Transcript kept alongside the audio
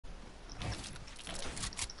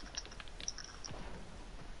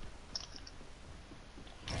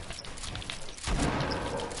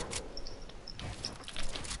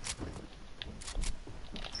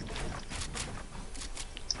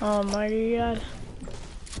Oh my god.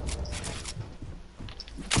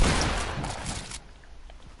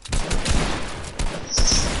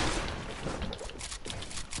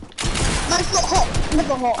 Mine's not hot,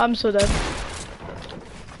 never hot. I'm so dead.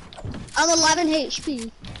 I'm 11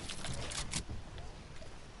 HP.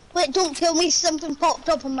 Wait, don't kill me, something popped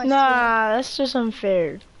up on my screen. Nah, that's just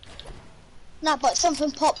unfair. Nah, but something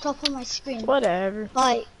popped up on my screen. Whatever.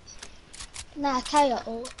 Like, nah,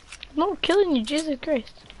 Kyle. I'm not killing you, Jesus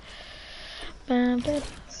Christ. No,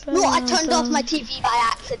 I turned off my TV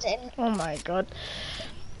by accident. Oh my god.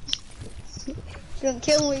 Don't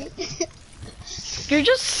kill me. You're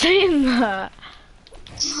just saying that.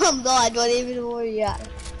 I'm not, I don't even know where you're at.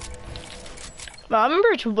 But I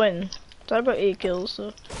remember to win. So I got 8 kills,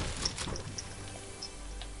 so.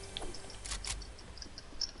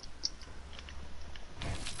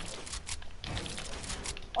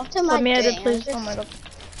 What am I Let me doing? edit, please. Oh my god.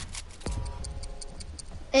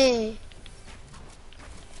 Hey.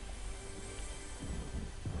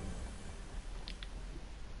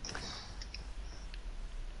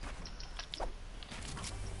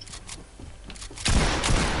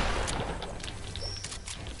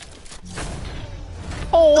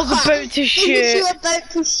 Oh, I was about to shoot. You were about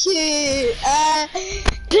to shoot.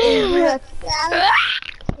 Damn it.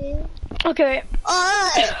 Okay.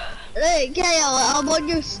 Look, Kyle, I'm on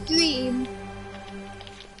your stream.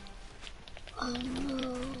 Oh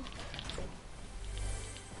no.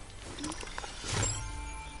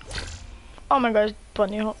 Oh my god,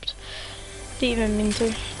 bunny hopped. Didn't even mean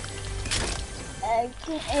to.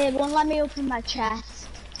 Won't let me open my chest.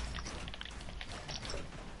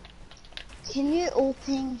 Can you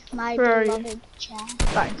open my Where beloved chest?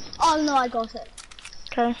 Fine. Oh no, I got it.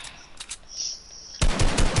 Okay.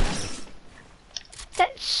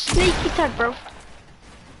 That sneaky tag, bro.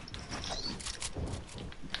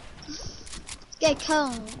 Get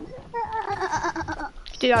cone.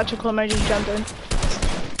 Dude, I took one, I just jumped in.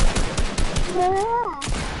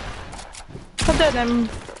 Come down then.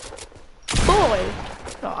 Boy!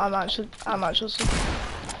 No, I'm actually.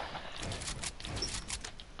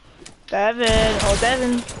 Devin, oh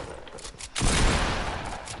Devin.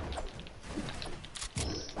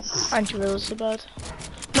 I need to reload so bad.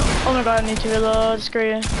 No, oh my god, I need to reload, screw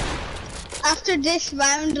you. After this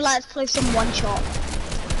round, let's play some one shot.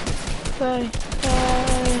 Bye.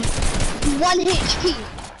 Bye. 1 HP.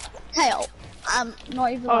 Kyle, I'm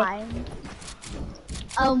not even lying.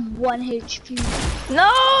 1 HP.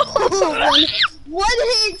 No! 1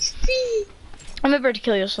 HP. I'm about to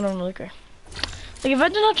kill you, so I don't really care. Like, if I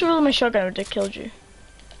didn't have to reload my shotgun, I would have killed you.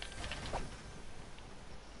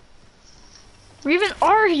 Where even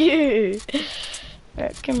are you?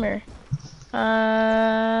 Alright, come here.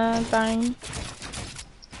 Bang.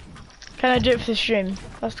 Can I do it for the stream?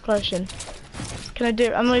 That's the question. Can I do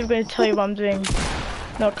it? I'm not even going to tell you what I'm doing.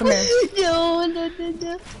 No, come here. No.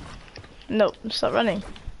 No, stop running.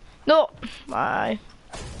 No! Bye.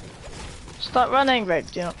 Stop running. Right,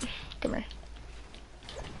 do not. Come here.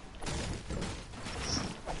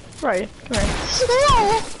 Right, come here.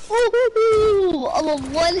 Oh, I'm a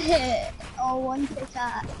 1 hit. Oh, 1 hit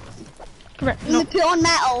attack. Come here. I'm No. gonna put on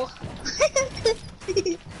metal.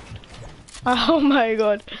 Oh my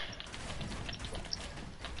god.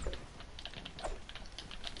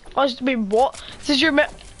 Oh, wait, what? This is your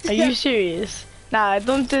Are you serious? Nah,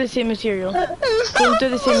 don't do the same material. Don't do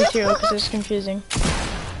the same material because it's confusing.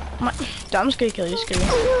 I'm just gonna kill you, screw you.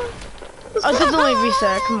 Oh, did only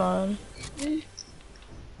reset, come on.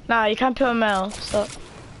 Nah, you can't put on metal, stop.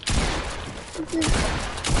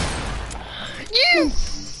 You!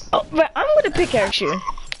 Oh, but I'm gonna pickaxe you.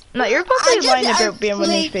 No, you're probably lying about being 1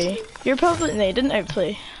 HP. You're probably, no, you didn't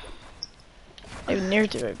outplay. Not even near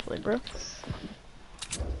to outplay, bro.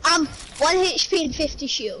 I'm 1 HP and 50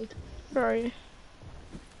 shield. Where are you?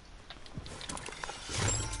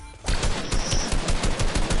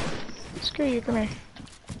 Screw you, come here.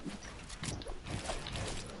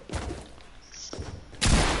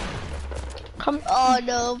 Come. Oh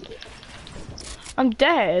no. I'm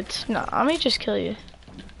dead. No, I may just kill you.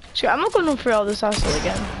 Screw, I'm not going through all this hassle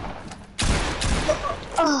again.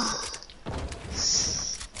 Oh.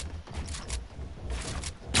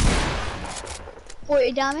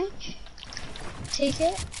 40 damage. Take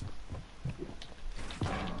it.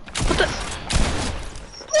 What the?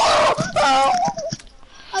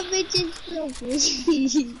 I'm making so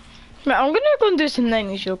Man, I'm gonna go and do some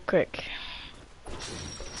 90s real quick.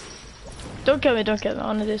 Don't kill me, don't kill me. I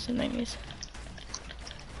wanna do some 90s.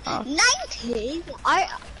 Oh. 90s?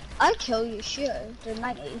 I kill you, sure. The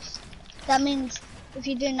 90s. That means if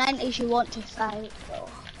you do 90s, you want to fight. So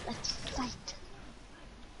let's fight.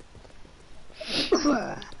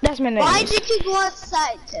 That's my name. Why did you go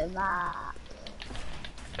outside to that?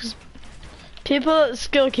 People at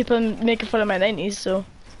school keep on making fun of my 90s, so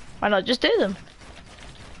why not just do them?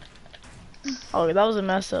 Oh, that was a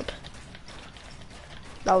mess up.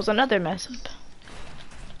 That was another mess up.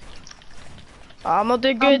 I'm not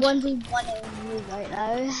doing good. I'm 1v1ing you right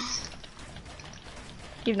now.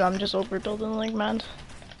 Even though I'm just overbuilding like mad.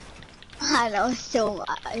 I know, so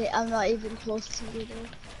I'm not even close to you though.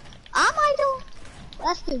 Am I though?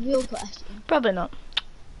 That's the real question. Probably not.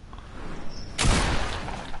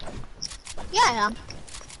 Yeah, I am.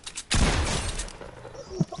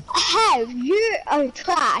 How? You are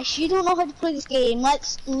trash. You don't know how to play this game.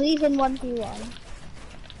 Let's leave in 1v1.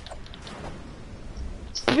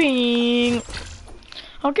 Bing.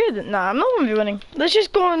 Okay then. Nah, I'm not gonna be winning. Let's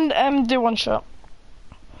just go and do one shot.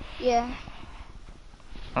 Yeah.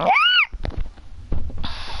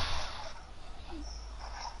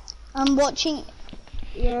 I'm watching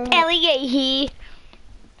your Alligator.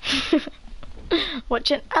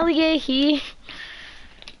 Watching alligator.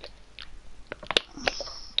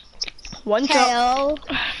 One shot. tail.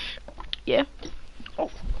 Yeah.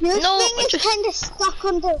 Your No, thing is just- kind of stuck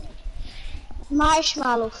on the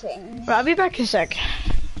marshmallow thing. Right, I'll be back in a sec.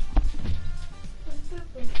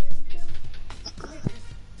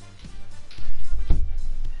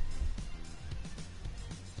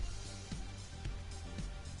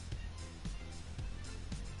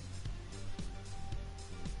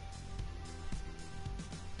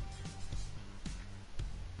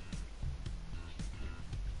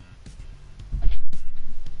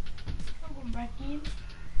 Back in.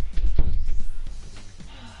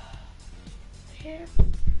 Here.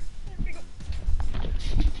 There we go.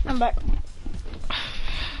 I'm back.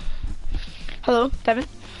 Hello, Devin.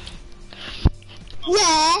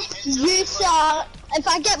 Yeah, you saw. If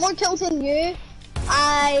I get more kills than you,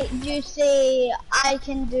 you say I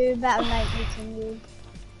can do better night than you.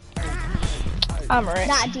 I'm alright.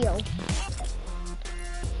 Not a deal.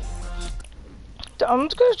 I'm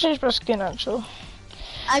just gonna change my skin actually.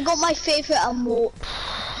 I got my favorite emote.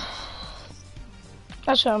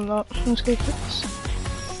 Actually, I'm not. I'm just gonna keep this.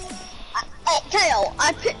 Kyle,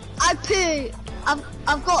 I've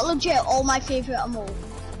got legit all my favorite emote.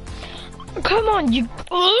 Come on, you.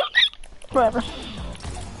 Whatever.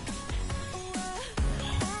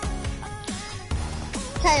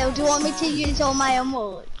 Kyle, do you want me to use all my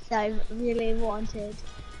emotes I really wanted?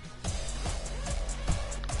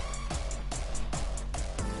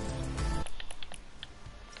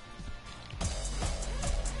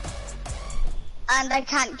 And I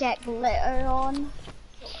can't get glitter on.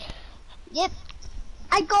 Yep,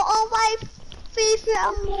 I got all my favorite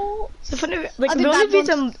emotes. The funny, like I'll be the only back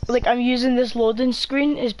reason I'm using this loading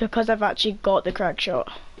screen is because I've actually got the crack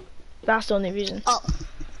shot. That's the only reason. Oh,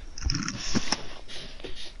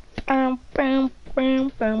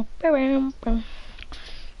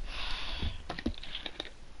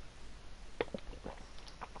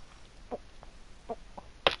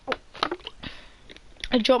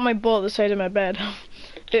 I dropped my ball at the side of my bed.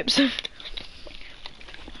 Oops.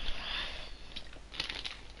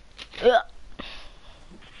 Ugh.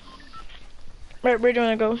 Right, where do you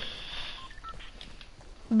wanna go?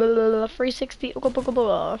 360.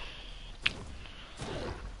 Going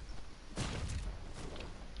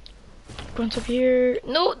up here.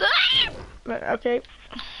 No. Right, okay.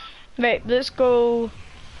 Right, let's go.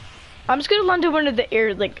 I'm just gonna land in one of the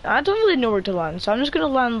air. Like I don't really know where to land, so I'm just gonna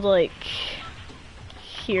land like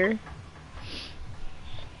here.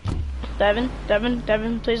 Devin,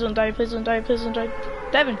 please don't die, please don't die, please don't die.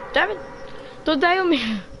 Devin, don't die on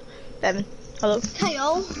me. Devin, hello.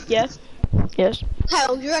 Kyle, Yes. Yes.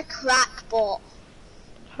 Kyle, you're a crack bot.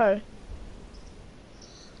 How?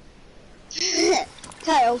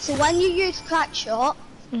 Kyle, so when you use crack shot,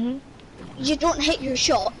 Mhm. you don't hit your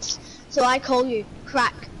shots. So I call you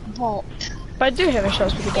crack bot. But I do hit my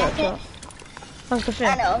shots with the crack shot. That's the thing.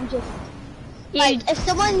 I know, I'm just You like if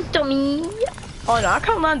someone dummy. Oh no, I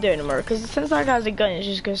can't land there anymore because since that guy's a gun, it's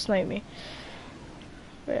just gonna snipe me.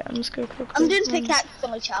 Wait, I'm just gonna quickly. I'm doing pickaxe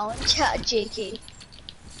on a challenge, JK.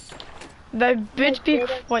 That bitch be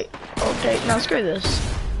quite okay. Now screw this.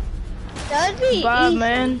 That would be Bye, easy.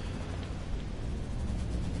 man.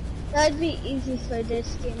 That would be easy for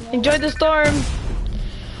this game. though. Enjoy the storm.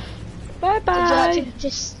 Bye Would you like bye. to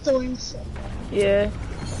just storm some? Yeah.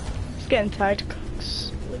 It's getting tired,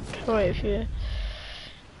 cooks. Wait a few.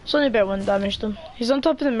 It's only about 1 damage though. He's on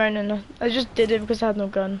top of the mountain. I just did it because I had no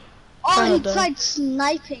gun. Oh, he done. tried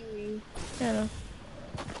sniping me. Yeah, I know.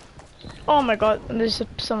 Oh my god, there's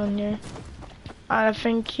someone here. I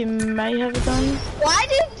think he might have a gun. Why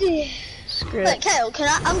did he? Great. Wait, Kale,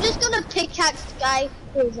 I'm just gonna pickaxe the guy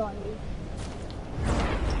who's on you.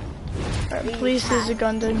 Alright, please, there's a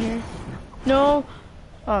gun down here. No.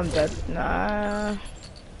 Oh, I'm dead. Nah.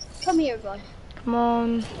 Come here, boy. Come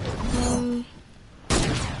on. Come on.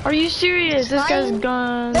 Are you serious? This guy's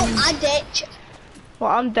gone. No, I'm dead.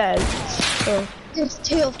 Well, I'm dead. So. There's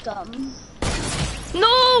two of them.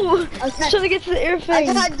 No! Okay. Should I get to the air I thing?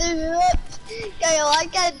 can't do it. Kale, I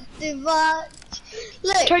can't do much.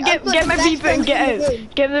 Look, Try get my reboot and get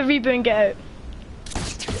out. Get the reboot and get out.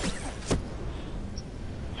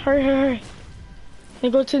 Hurry, hurry, hurry. Now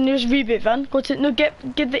go to the nearest reboot van. Go to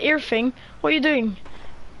get the air thing. What are you doing?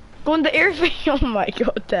 Go in the air thing. Oh my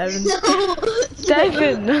god, Devin. No.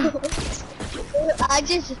 Devin. No. I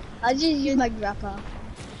just use my grappa.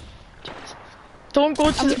 Don't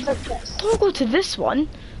go to this one.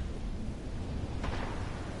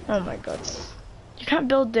 Oh my god. You can't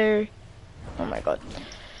build there. Oh my god.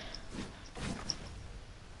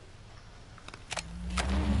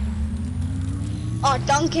 Oh,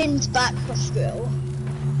 Duncan's back for school.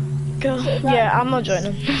 Go. Yeah, I'm not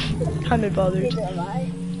joining. Can't be bothered. Neither am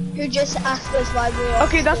I. Who just asked us why we were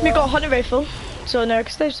Okay, that's me got a hunting rifle. So now I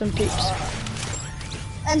can save some peeps.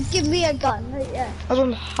 And give me a gun, right? Yeah. I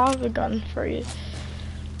don't have a gun for you.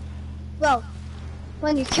 Well,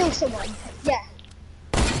 when you kill someone, yeah.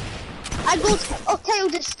 Okay,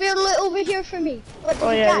 there's Spearlet over here for me.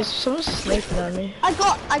 Oh yeah, there's someone sniping at me. I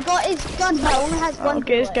got his gun, but it only has one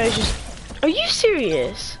Okay, this bullet. guy's just... Are you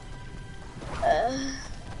serious?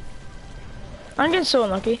 I'm getting so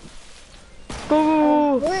unlucky.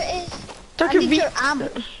 Go! Where is... Tuck I your need feet. your ammo.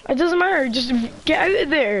 It doesn't matter, just get out of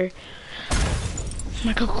there. Oh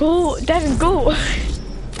my god, go! Devin, go!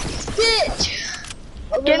 Bitch!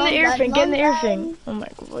 Get in the air thing, get in the air thing. Oh my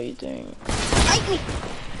god, what are you doing? Fight me!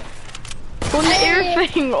 Go in the air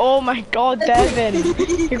thing! Oh my god, Devin!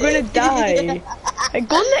 You're gonna die! Like,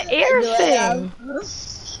 go in the air thing!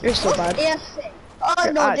 You're so bad. Air thing. Oh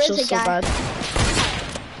You're no, there's actually a so guy. bad.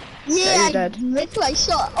 Yeah, you're I dead. missed my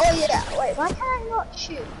shot. Oh yeah, wait, why can't I not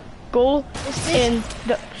shoot? Go in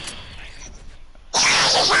the...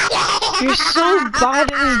 You're so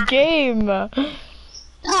bad at this game! I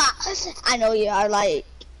know you are, like...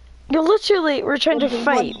 You literally were trying to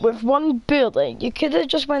fight with one building. You could have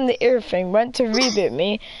just went the air thing, went to reboot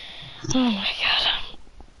me. Oh my god.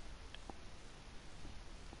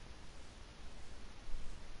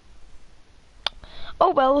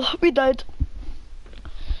 Oh well, we died.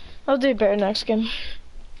 I'll do better next game,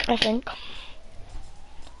 I think.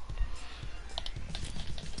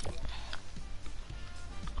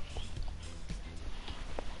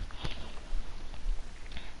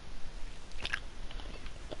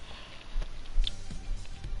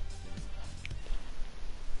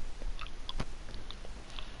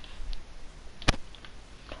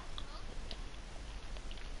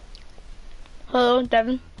 Hello,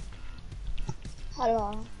 Devin.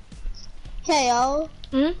 Hello. KO.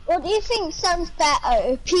 Hmm? What do you think sounds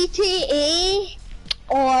better, PTE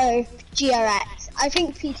or GRX? I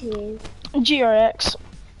think PTE. GRX.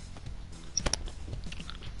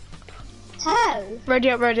 How? Ready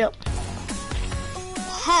up, ready up.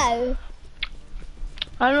 How?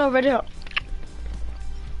 I don't know, ready up.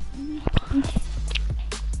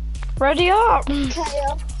 Ready up!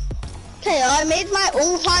 KO. KO, I made my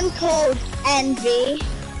own fan called Envy.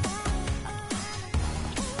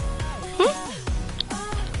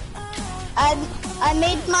 I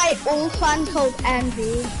made my own fan called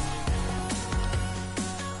Envy.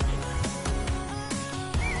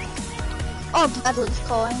 Oh, Bradley's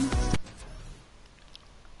calling.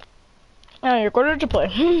 Oh, you're going to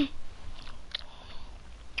play.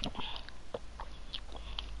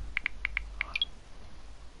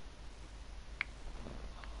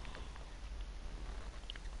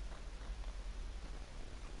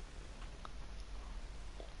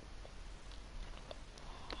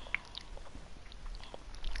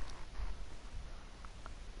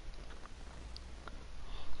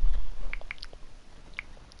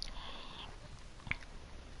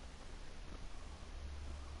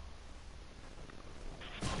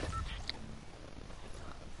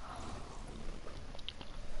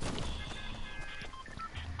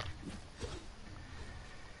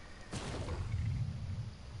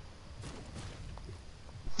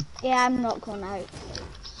 Yeah, I'm not going out.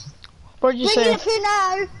 What'd you Bring say? it for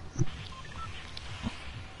now.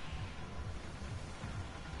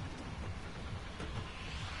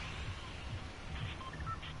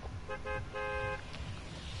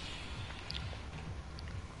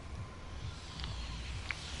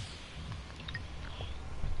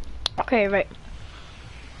 Okay, right.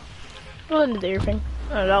 Go into the earthing.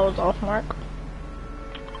 Oh, that was off mark.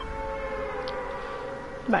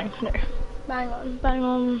 Bang. No. Bang on. Bang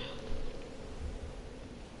on.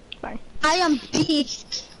 Bang. I am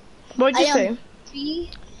beast. What'd you say?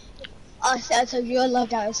 I said, so you're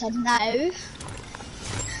logged out. I said, no.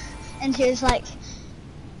 And he was like,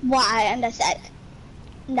 why? And I said,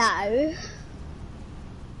 no.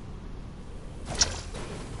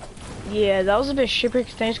 Yeah, that was a bit stupid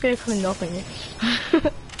because he's gonna come and knock on you.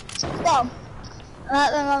 Well, I'm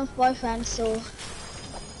at my mom's boyfriend, so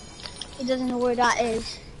he doesn't know where that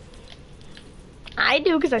is. I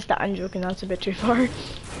do because I started joking, that's a bit too far.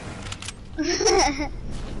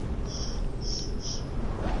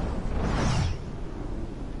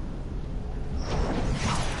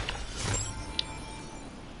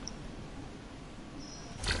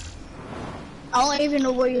 I don't even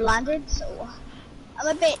know where you landed, so I'm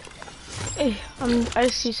a bit. Hey, I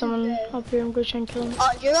see someone up here, I'm gonna try and kill him.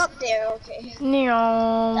 Oh, you're up there, okay.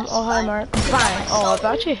 Neon. Oh, hi, fine. Mark. Fine. Oh, if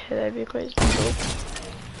I actually hit, that'd be quite cool.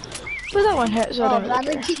 But that one hit, so I Oh, don't really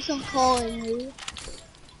Bradley care. keeps on calling you.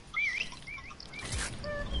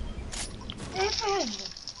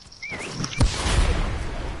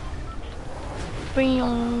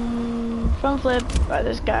 Boom. Front flip by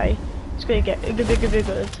this guy. It's gonna get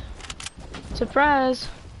good. Surprise!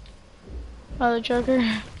 Mother trucker.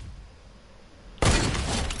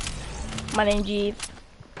 My name Jeep.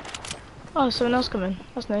 Oh, someone else coming.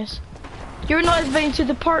 That's nice. You're not invited to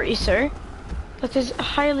the party, sir. That is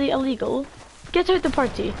highly illegal. Get out the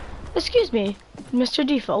party. Excuse me, Mr.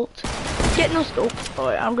 Default. Get no scope. Oh,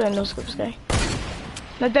 wait, I'm gonna no scope this guy.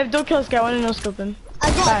 No, Dev, don't kill this guy. I wanna no scope him. I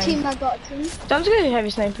got Bang. a team, I got a team. I'm just gonna heavy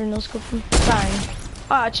sniper no scope him. Bang.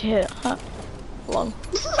 Oh, I actually hit. Huh? Long.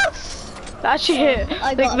 That actually hit.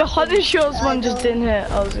 I Like got the a hunting team. shields I one just know. didn't hit.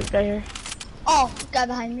 Oh, there's a guy here. Oh, guy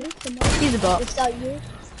behind me. Come on. He's a bot. Is that you?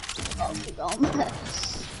 Oh, keep on.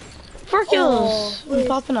 4 kills. I'm wait.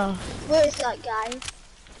 popping off. Where is that guy?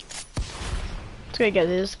 Let's go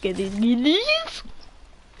get these.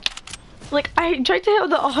 Like I tried to hit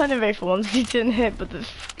with the hunting rifle once, he didn't hit, but the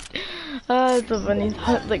it's so funny.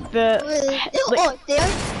 Like the Where is like, oh, there?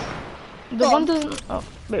 the one doesn't. Oh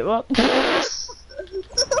wait, what?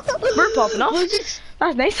 We're popping off. We just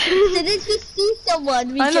That's nice. didn't just see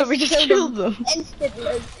someone. I know, we just killed them.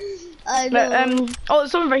 Instantly. I know. But, oh,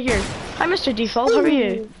 there's someone right here. Hi, Mr. Default. How are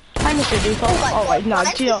you? Hi, Mr. Default. my Oh, wait, God, no,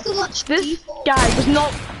 why do you know, is there so much this default? guy was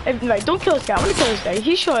not. Right, don't kill this guy. I want to kill this guy.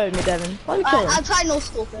 He shot me, Devin. Let me kill him. I'll try no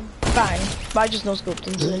scoping. Bang. But I just no scoped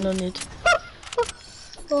him, so no need.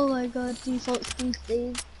 Oh my god, defaults these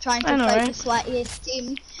days. Trying to I know, fight right? the sweatiest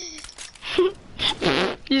team.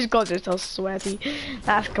 You just got yourself sweaty.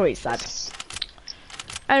 That's quite sad.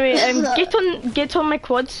 Anyway, get on my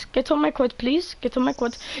quad. Get on my quad, please. Get on my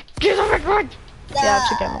quad. Get on my quad. Yeah,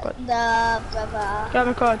 actually get on my quad. Get on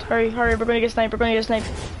my quad. Hurry. We're gonna get sniped.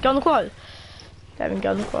 Get on the quad. Devin,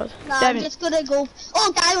 get on the quad. Nah, I'm Devin, just gonna go.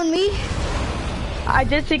 Oh, guy on me. I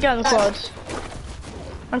did say get on the quad.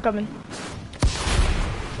 I'm coming.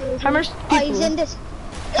 How much Oh, people? he's in this.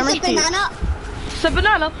 How It's much a people? banana. It's a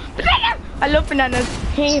banana. Banana. I love bananas.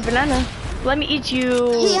 Hey, banana. Let me eat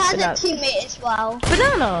you. He has banana. a teammate as well.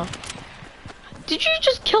 Banana! Did you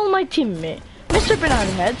just kill my teammate? Mr.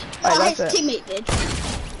 Banana Head? Oh, Alright, his that's it. teammate did.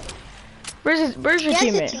 Where's your He has a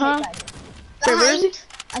teammate, huh? Behind, Wait, where is he?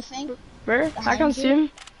 I think. Where? I Behind can't see you. him.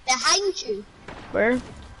 Behind you. Where?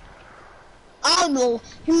 Oh no,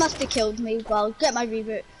 he must have killed me. Well, get my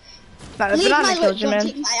reboot. Nah, the Leave my banana loot, killed you, don't man.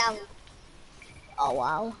 take my ammo. Oh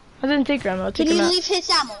wow. I didn't take your ammo, I'll take Can him you out. leave his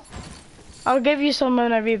ammo? I'll give you some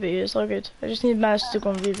when I reboot you, it's all good. I just need mass to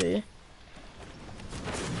go and reboot you.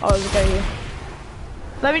 Oh, there's a guy here.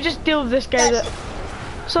 Let me just deal with this guy That's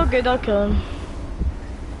that... So good, I'll kill him.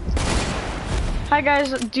 Hi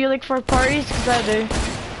guys, do you like for parties? Because I do.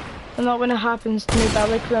 And not when it happens to me, but I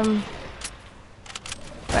like them.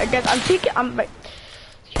 Right, guys, I'm like...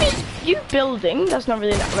 You building? That's not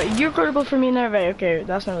really nice. Right, you're gonna go for me now, right? Okay,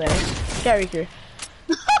 that's not really nice. Get out of here.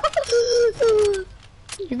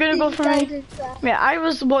 You're gonna go for me? Yeah, I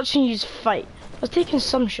was watching you fight. I was taking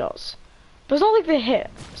some shots. But it's not like they hit,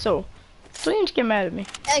 so... Don't even get mad at me.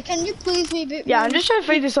 Can you please reboot Yeah, me? I'm just trying to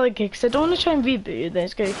fight this other kid, because I don't want to try and reboot you, then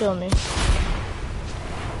it's gonna kill me.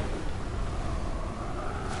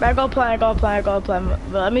 But I got a plan.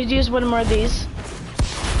 But let me use one more of these.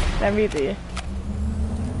 Then reboot you.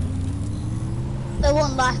 It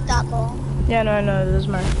won't last that long. Yeah, no, I know, there's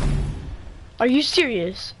more. Are you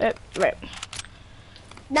serious? Right.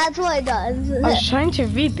 That's what it does. I was trying to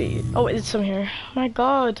reboot you. Oh, it's some here. My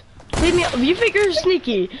god. Leave me you think you're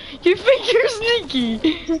sneaky. You think you're sneaky.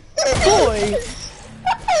 Boy.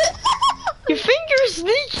 You think you're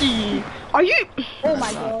sneaky. Are you? Oh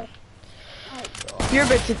my god. You're a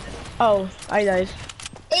bit too... Oh, I died.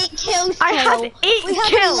 8 kills. I had 8 we had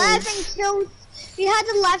kills. 11 kills. We had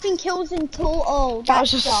 11 kills in total. That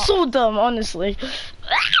was just so dumb, honestly.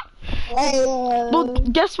 Well, Uh,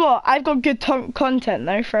 guess what? I've got good content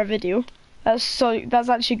now for a video. That's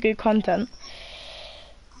actually good content.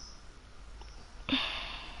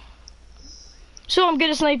 So I'm good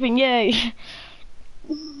at sniping, yay!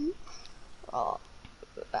 oh.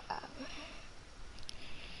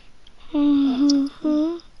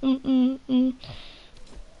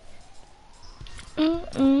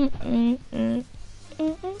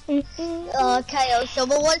 Okay,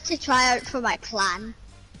 someone wants to try out for my clan.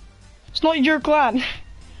 It's not your clan.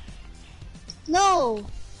 No,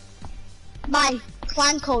 my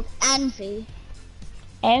clan called Envy.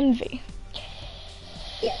 Envy.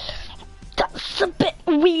 Yeah. That's a bit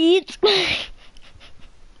weird.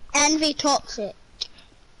 Envy Toxic.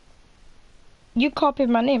 You copied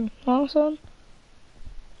my name, also.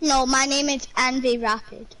 No, my name is Envy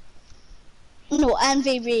Rapid. No,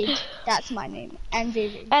 Envy Reed. That's my name. Envy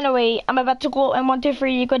Reed. Anyway, I'm about to go and 1, 2,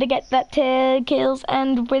 3. You gotta get that 10 kills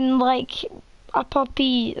and win like a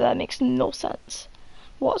puppy. That makes no sense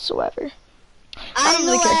whatsoever.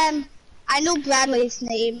 I know Bradley's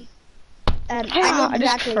name. I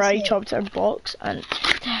just karate chopped her box and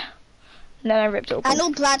then I ripped it open. I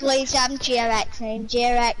know Bradley's GRX name.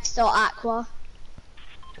 GRX.aqua.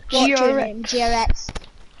 What's your name? GRX.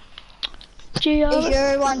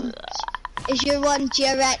 Is your one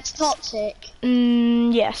GRX Toxic?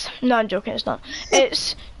 Yes. No, I'm joking, it's not.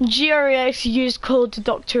 It's GRX use code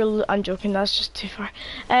Dr. I'm joking, that's just too far.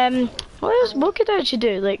 What could I actually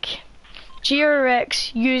do? Like,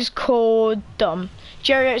 GRX use code dumb.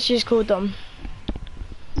 GRX use code dumb.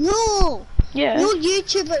 No! Yeah. No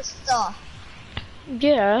YouTuber stuff.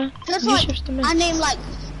 Yeah. Just like, I name like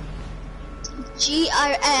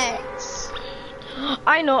GRX.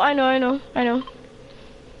 I know.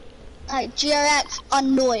 Like GRX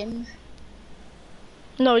unknown.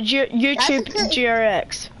 No, YouTube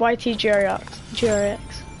GRX. YT GRX.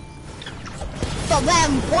 But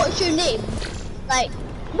then, what's your name? Like,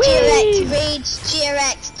 Whee! GRX Rage,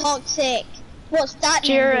 GRX Toxic. What's that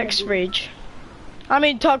name? GRX Rage. I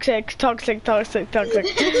mean toxic. I'm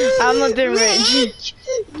not doing rage.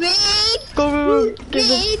 Rage! Go.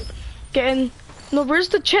 Rage! Get in. No, where's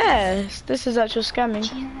the chest? This is actual scamming.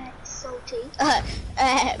 GRX Salty.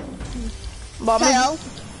 Kyle.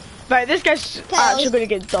 Right, this guy's actually gonna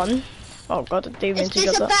get done. Oh god, I didn't even Is get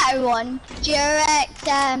this a that. better one?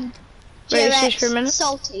 GRX, Wait, just for a minute.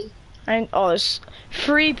 Salty. Oh, there's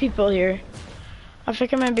 3 people here. I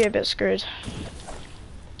think I might be a bit screwed.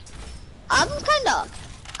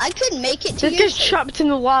 I couldn't make it to This guy's trapped in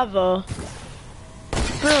the lava.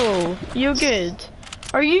 Bro, you good?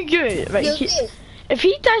 Are you good? Right, You're good. If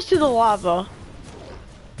he dies to the lava.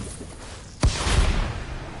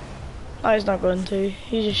 Oh, he's not going to.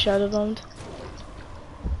 He just shadow bombed.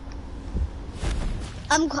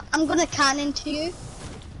 I'm gonna cannon to you.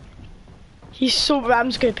 He's so. I'm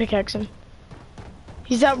just gonna pickaxe him.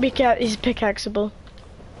 He's pickaxeable.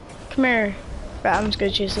 Come here. Right, I'm just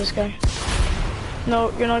gonna chase this guy.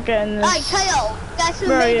 No, you're not getting this. Alright, Kyle, guess who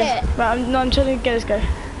Where are made you? it? Right, I'm trying to get this guy.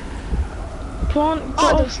 Come on, go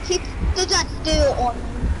Oh, off. there's that duo on me.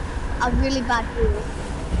 A really bad duo.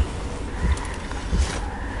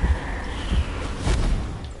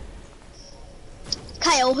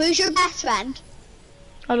 Kyle, who's your best friend?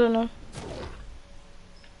 I don't know.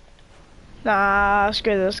 Nah,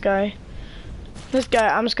 screw this guy. This guy,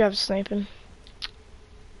 I'm just gonna have to snipe him.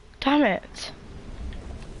 Damn it.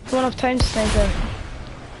 I won't have time to snipe him.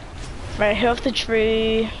 Right, hit off the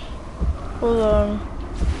tree. Hold on.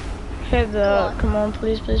 Hit the, come on,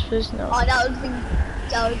 please, no. Oh, that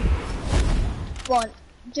would one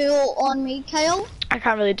duo on me, Kyle. I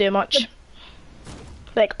can't really do much.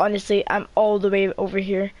 Like, honestly, I'm all the way over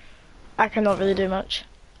here. I cannot really do much.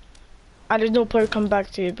 And there's no point coming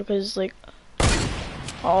back to you because, like,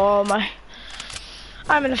 oh my.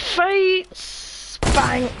 I'm in a fight.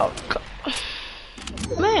 Bang. Oh, God.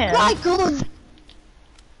 Man. My God.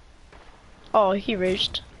 Oh, he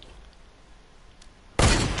raged.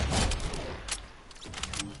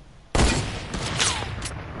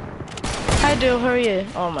 Hi, dude. How are you?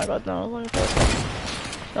 Oh my God, no. Let me kill this guy.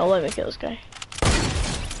 No, let me kill this guy.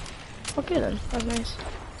 Okay then. That's nice.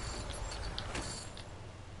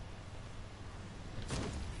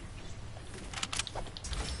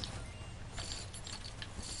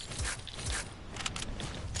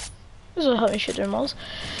 This will help me shoot their malls.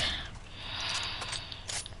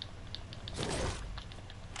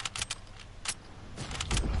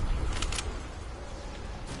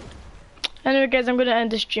 Anyway guys, I'm gonna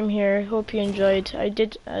end the stream here. Hope you enjoyed. I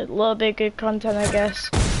did a little bit good content, I guess.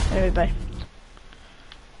 Anyway, bye.